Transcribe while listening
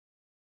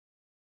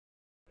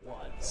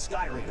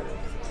Skyraker.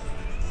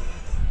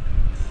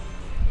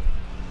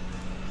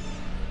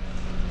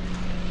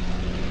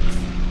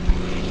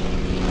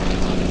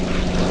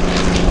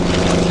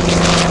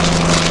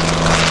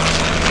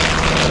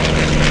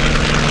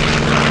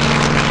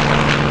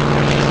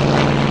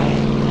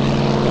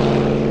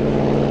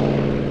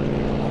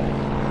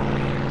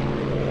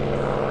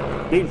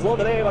 Being flown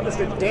today by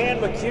Mr. Dan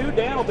McHugh.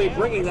 Dan will be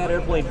bringing that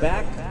airplane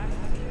back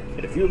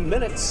in a few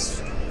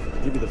minutes.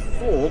 I'll give you the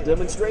full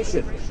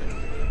demonstration.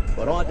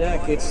 But on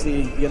deck, it's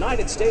the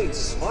United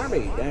States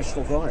Army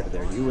National Guard,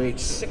 their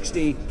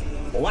UH-60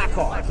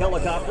 Blackhawk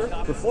helicopter,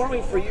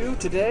 performing for you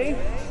today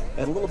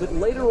and a little bit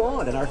later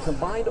on in our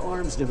combined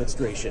arms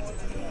demonstration.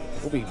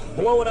 We'll be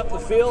blowing up the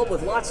field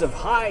with lots of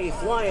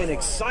high-flying,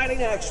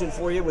 exciting action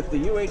for you with the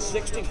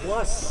UH-60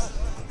 plus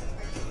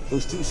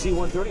those two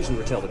C-130s we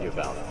were telling you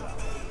about.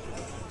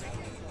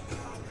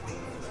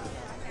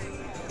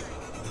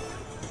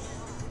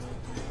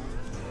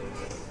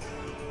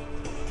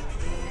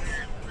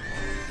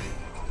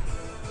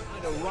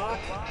 Rock.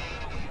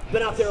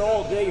 Been out there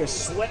all day, you're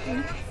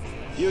sweating.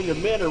 You and your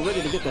men are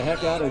ready to get the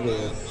heck out of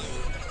there.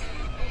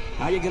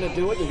 How are you going to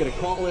do it? You're going to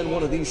call in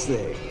one of these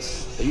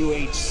things. The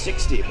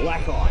UH-60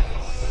 Blackhawk.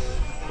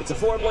 It's a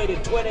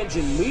four-bladed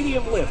twin-engine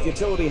medium-lift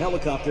utility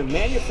helicopter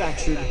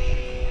manufactured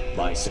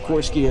by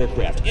Sikorsky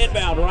Aircraft.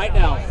 Inbound right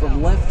now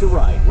from left to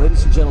right.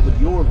 Ladies and gentlemen,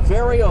 your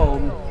very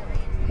own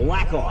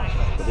Blackhawk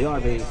of the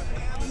Army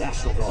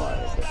National Guard.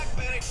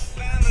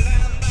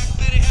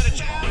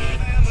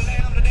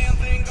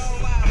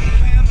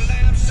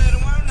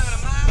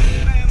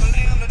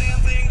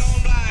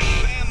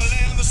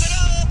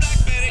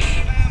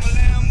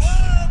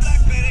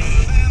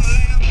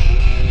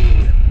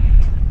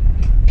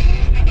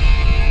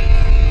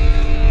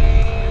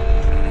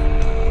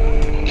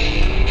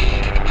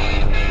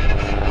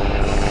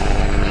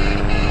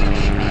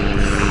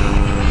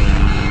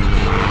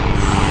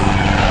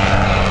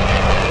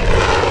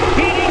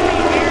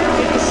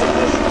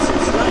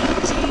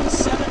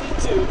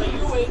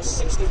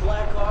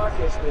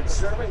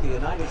 Serving the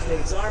United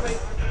States Army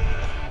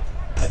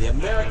and the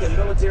American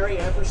military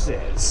ever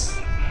since.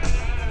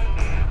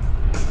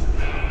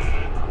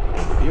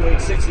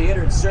 UH-60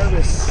 entered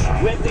service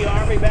with the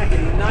Army back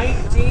in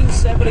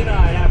 1979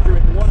 after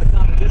it won a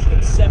competition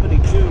in '72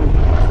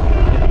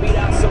 and beat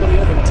out some of the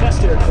other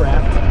test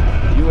aircraft.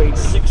 The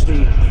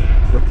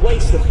UH-60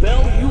 replaced the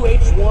Bell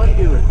UH-1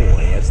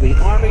 Iroquois as the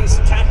Army's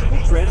tactical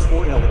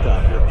transport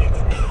helicopter.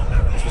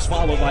 This was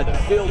followed by the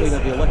fielding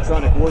of the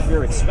electronic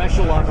warfare and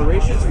special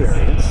operations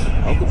variants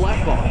of the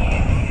Blackhawk.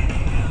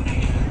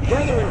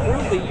 Further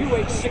improved, the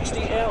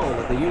UH-60L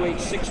and the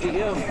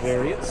UH-60M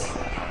variants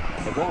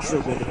have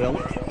also been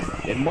developed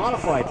in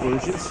modified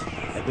versions,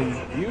 have been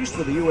used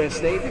for the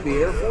U.S. Navy,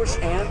 the Air Force,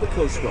 and the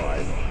Coast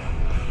Guard.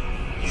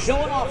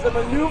 Showing off the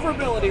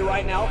maneuverability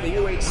right now of the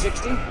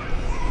UH-60.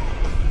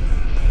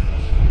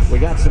 We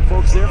got some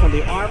folks there from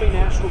the Army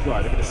National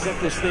Guard. They're going to set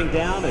this thing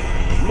down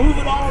and move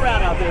it all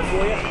around out there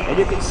for you. And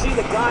you can see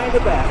the guy in the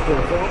back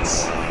there,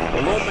 folks. The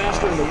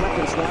loadmaster and the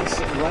weapons guy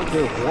sitting right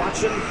there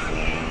watching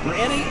for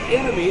any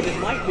enemy that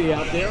might be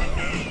out there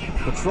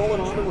patrolling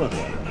on the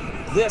runway.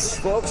 This,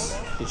 folks,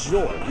 is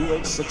your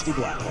UH-60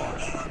 Blackhawk.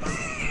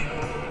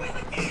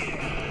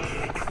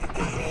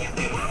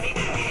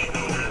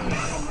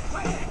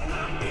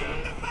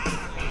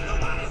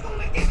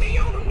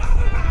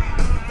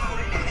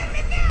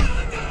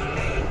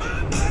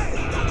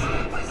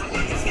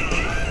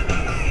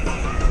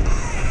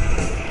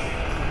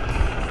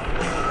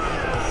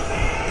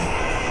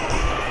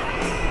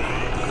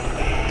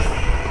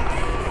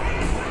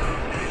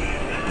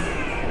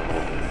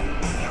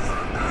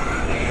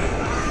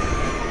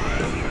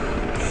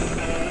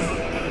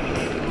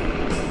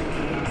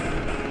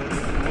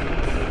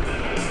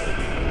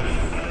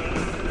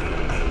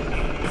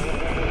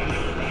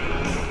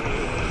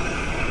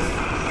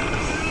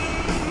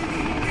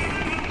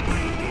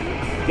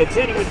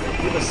 Continue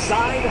with a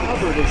side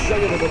hover to show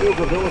you the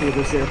maneuverability of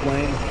this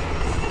airplane.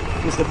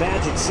 Just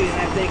imagine seeing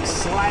that thing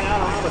slide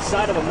out around the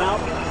side of a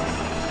mountain.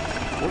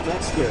 Wouldn't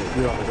that scary if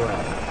you're on the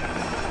ground?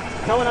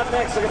 Coming up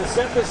next, they're going to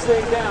set this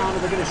thing down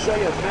and they're going to show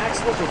you a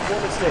maximum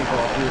performance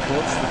takeoff here,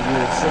 folks, for the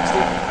UH-60.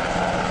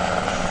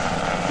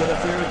 Get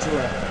up there into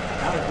a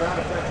out-of-ground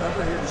effect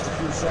hover here in just a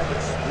few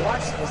seconds.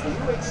 Watch as the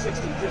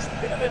UH-60 just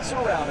pivots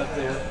around up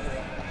there.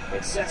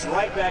 It sets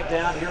right back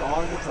down here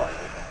on the target.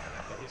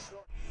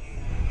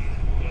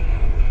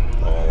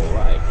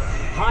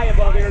 High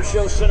above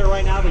Airshow Center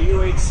right now, the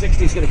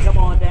UH-60 is going to come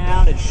on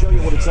down and show you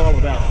what it's all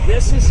about.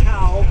 This is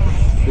how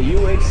the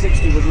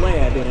UH-60 would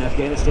land in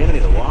Afghanistan and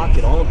Iraq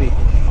and all of the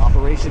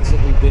operations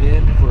that we've been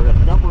in for a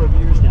number of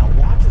years now.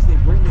 Watch as they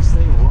bring this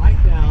thing right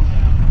down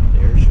to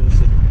Airshow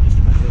Center in just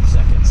a matter of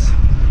seconds.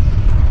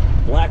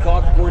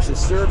 Blackhawk, of course,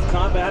 has served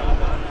combat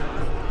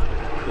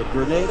in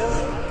Grenada,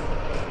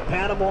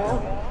 Panama,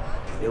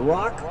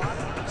 Iraq,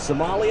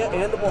 Somalia,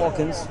 and the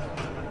Balkans,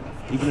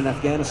 even in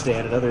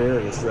Afghanistan and other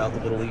areas throughout the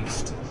Middle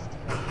East.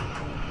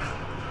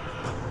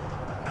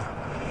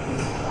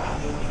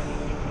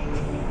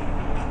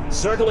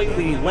 Circling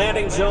the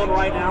landing zone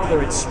right now,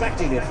 they're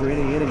inspecting it for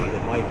any enemy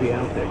that might be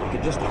out there. You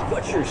can just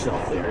put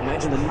yourself there.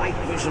 Imagine the night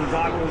vision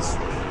goggles,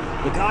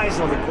 the guys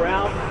on the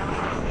ground.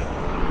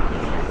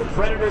 The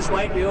predators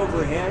might be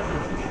overhead.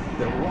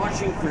 They're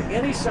watching for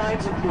any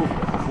signs of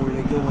movement before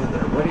they go in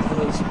there, ready for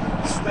those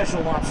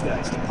special ops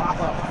guys to pop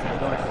up from the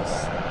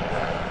darkness.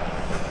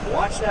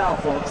 Watch now,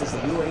 folks, as the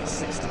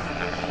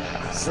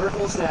UH-60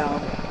 circles down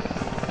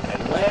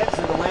and lands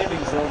in the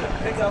landing zone to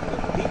pick up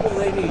the people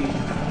they need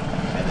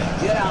and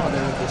then get out of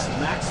there with this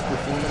max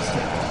performance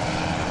takeoff.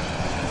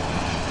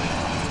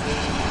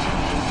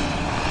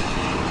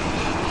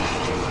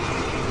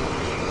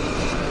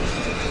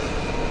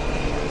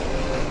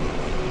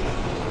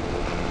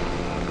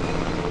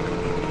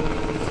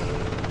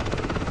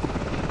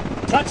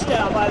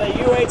 Touchdown by the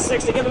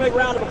UH-60. Give a big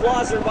round of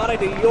applause, everybody,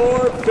 to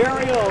your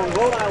very own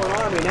Rhode Island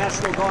Army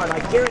National Guard. I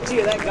guarantee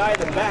you that guy in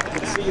the back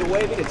can see you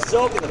waving and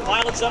soaking the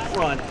pilots up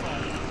front.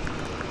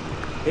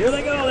 Here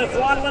they go. They're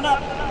throttling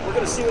up. We're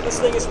going to see what this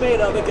thing is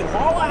made of. It can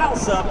haul a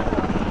house up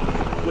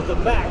with the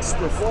max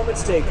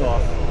performance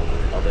takeoff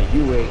of the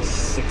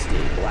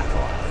UH-60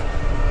 Blackhawk.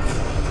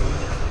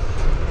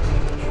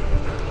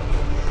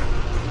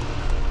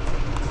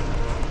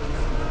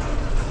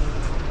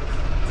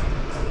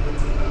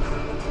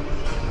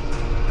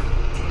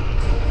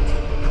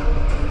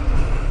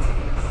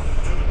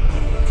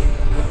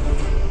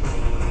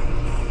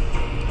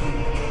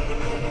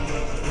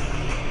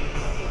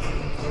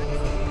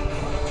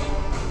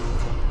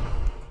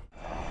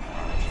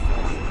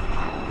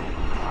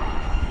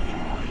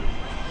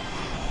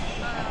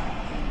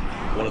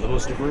 One of the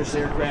most diverse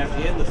aircraft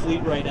in the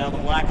fleet right now. The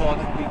Blackhawk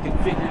can be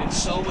configured in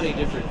so many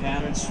different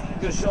patterns. I'm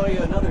going to show you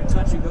another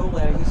touch-and-go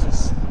landing. This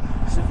is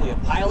simply a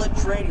pilot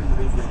training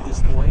maneuver at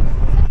this point.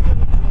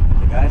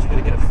 The guys are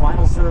going to get a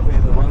final survey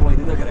of the runway.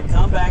 Then they're going to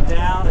come back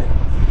down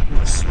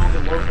and smoke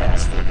and low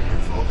pass for here,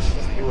 folks.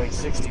 The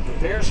UH-60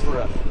 prepares for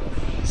a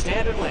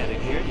standard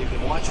landing here. You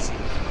can watch as he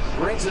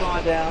brings it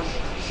on down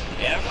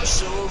ever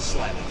so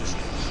slightly, just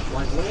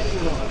like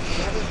landing on a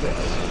feather bed.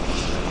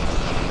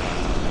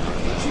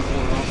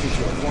 G4 officers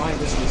are flying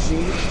this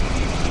machine.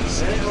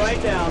 Set it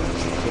right down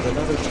with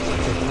another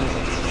terrific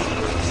landing.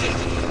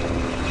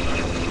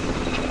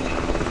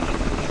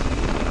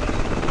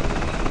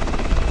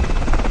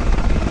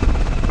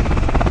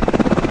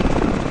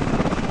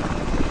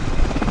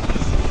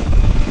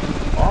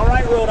 All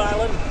right, Rhode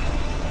Island.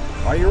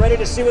 Are you ready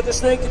to see what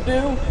this thing can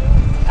do?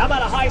 How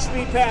about a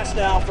high-speed pass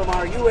now from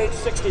our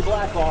UH-60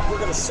 Blackhawk? We're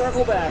going to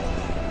circle back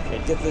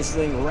and get this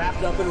thing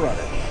wrapped up and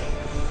running.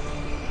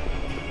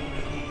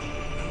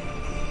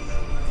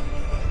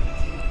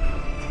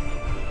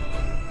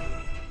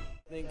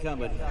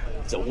 Coming.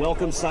 It's a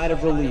welcome sign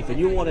of relief, and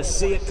you want to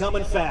see it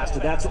coming fast,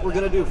 and that's what we're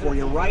going to do for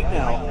you right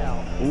now.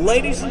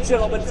 Ladies and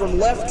gentlemen, from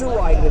left to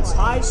right, in its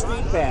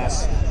high-speed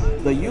pass,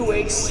 the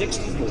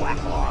UH-60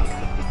 Blackhawk.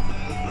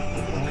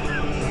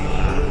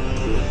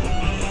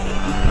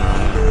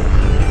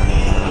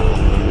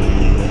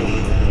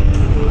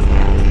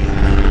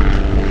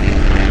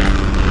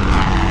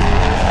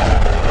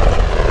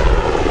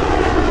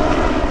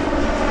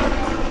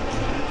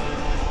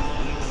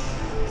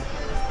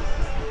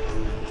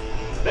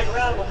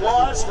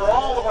 Applause for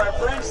all of our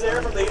friends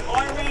there from the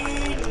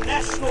Army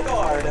National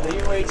Guard and the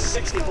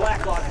UH-60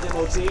 Blackhawk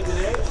demo team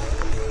today.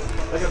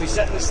 They're going to be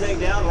setting this thing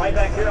down right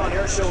back here on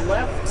Airshow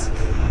left.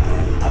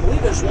 I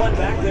believe there's one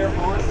back there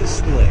on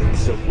display,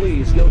 so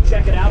please go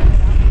check it out.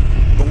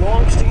 It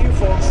belongs to you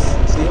folks.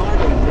 It's the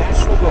Army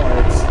National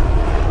Guard's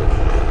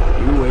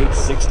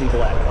UH-60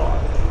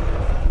 Blackhawk.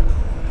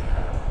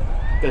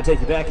 Going to take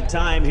you back in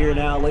time here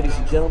now, ladies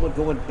and gentlemen,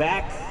 going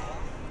back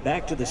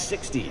to the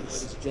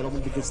 60s,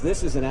 gentlemen, because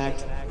this is an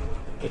act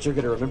that you're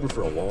going to remember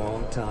for a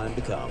long time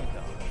to come.